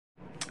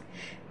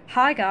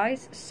Hi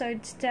guys, so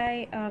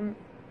today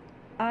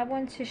I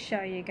want to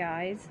show you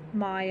guys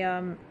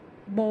my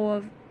more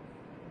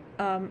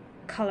of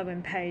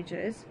colouring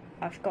pages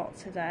I've got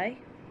today.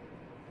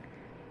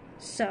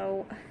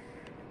 So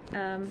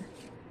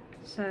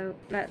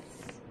let's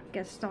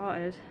get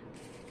started.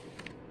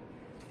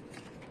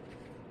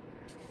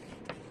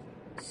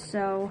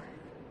 So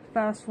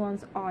first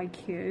one's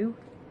IQ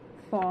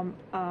from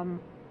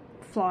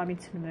Fly Me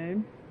to the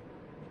Moon.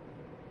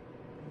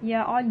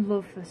 Yeah, I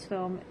love this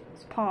film.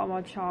 It's part of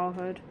my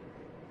childhood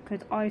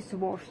because I used to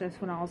watch this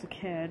when I was a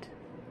kid.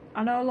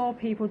 I know a lot of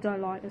people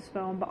don't like this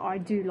film, but I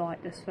do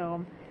like this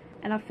film.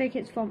 And I think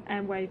it's from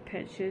N-Wave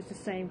Pictures, the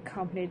same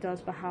company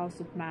does The House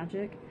of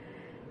Magic.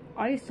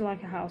 I used to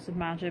like A House of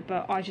Magic,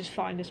 but I just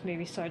find this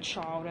movie so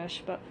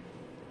childish. But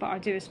I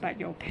do respect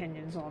your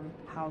opinions on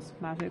House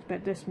of Magic,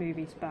 but this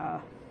movie's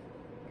better.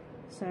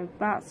 So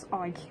that's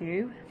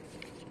IQ.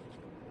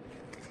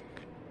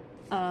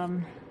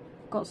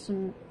 Got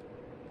some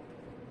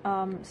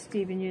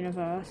Steven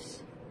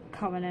Universe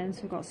coming in,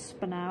 so we've got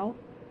Spinel.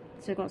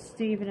 So we've got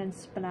Steven and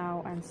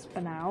Spinel and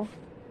Spinel.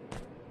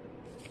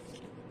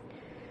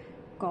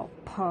 Got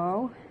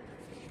Pearl.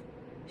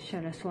 Show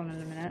this one in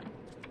a minute.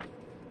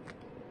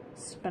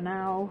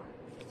 Spinel.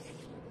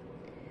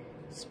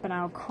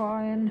 Spinel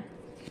crying.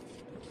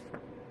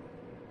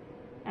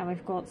 And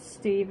we've got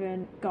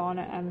Steven,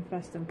 Garnet,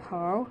 Amethyst and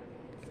Pearl.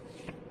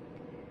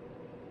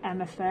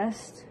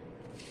 Amethyst.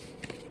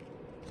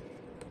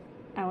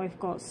 And we've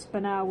got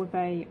Spinel with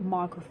a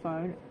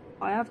microphone.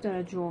 I have done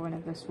a drawing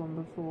of this one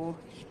before.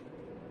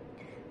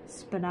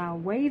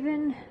 Spinel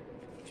waving.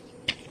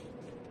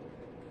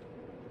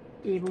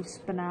 Evil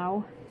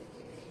Spinel.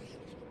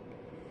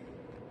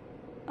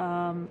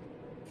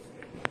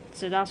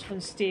 So that's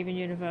from Steven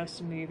Universe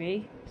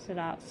movie. So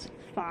that's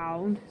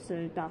Found.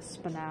 So that's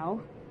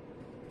Spinel.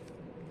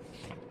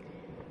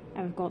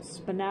 And we've got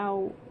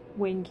Spinel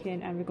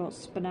winking, and we've got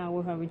Spinel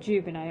with her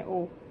rejuvenate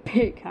or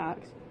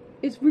pickaxe.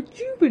 It's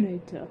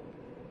Rejuvenator.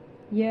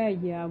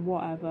 Yeah,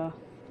 whatever.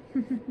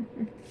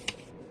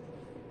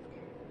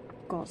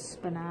 Got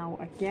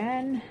Spinel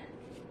again.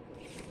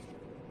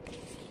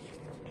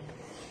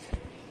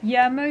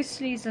 Yeah,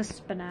 mostly these are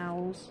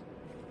Spinels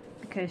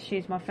because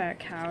she's my favourite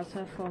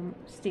character from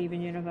Steven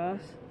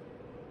Universe.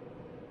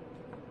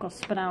 Got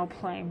Spinel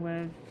playing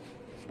with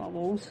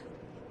bubbles.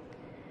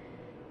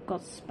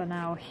 Got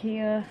Spinel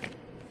here.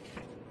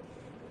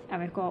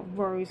 And we've got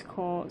Rose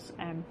Quartz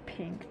and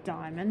Pink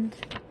Diamond.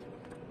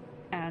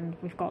 And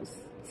we've got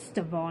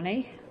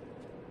Stevonnie.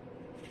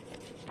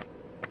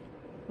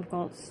 We've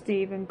got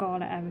Steven,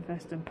 Garnet,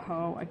 Amethyst and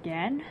Pearl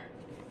again.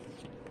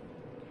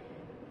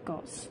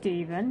 Got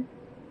Steven.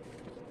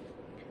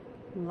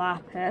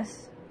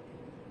 Lapis.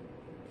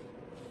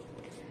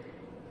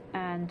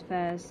 And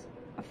there's,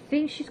 I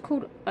think she's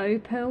called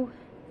Opal.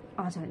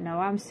 I don't know,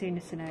 I haven't seen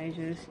this in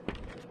ages.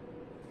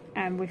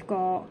 And we've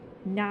got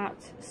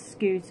Nat,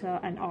 Scooter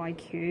and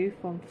IQ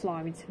from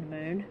Fly Me to the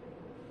Moon.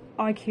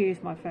 IQ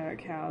is my favourite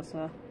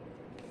character.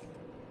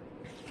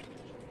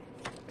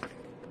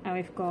 And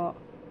we've got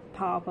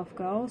Powerpuff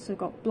Girls. So we've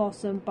got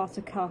Blossom,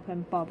 Buttercup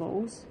and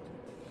Bubbles.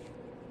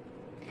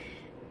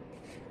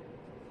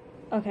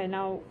 Okay,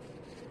 now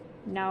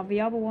the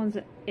other ones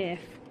are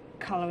If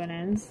colouring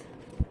ends.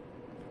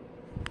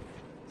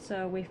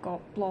 So we've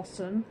got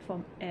Blossom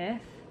from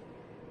If.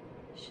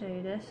 Show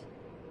you this.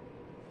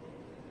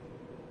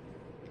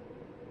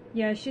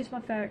 Yeah, she's my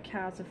favourite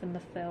character from the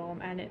film,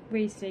 and it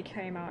recently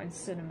came out in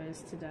cinemas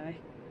today.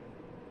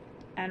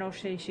 And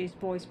obviously she's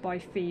voiced by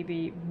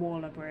Phoebe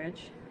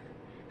Waller-Bridge.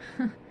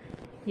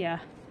 Yeah.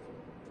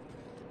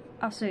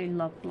 Absolutely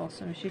love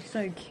Blossom, she's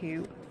so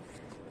cute.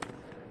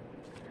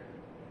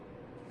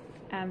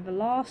 And the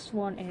last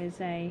one is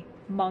a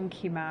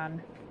Monkey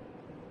Man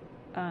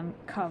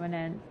coming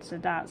in, so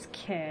that's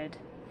Kid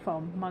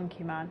from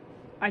Monkey Man.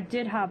 I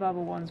did have other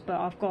ones, but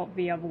I've got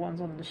the other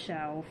ones on the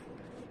shelf,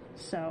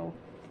 so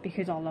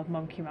because I love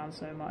Monkey Man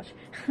so much.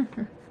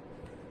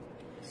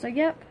 So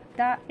yep,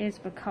 that is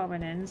the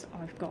coming ins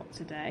I've got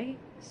today.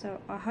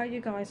 So I hope you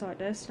guys like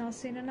this, and I'll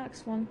see you in the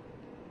next one.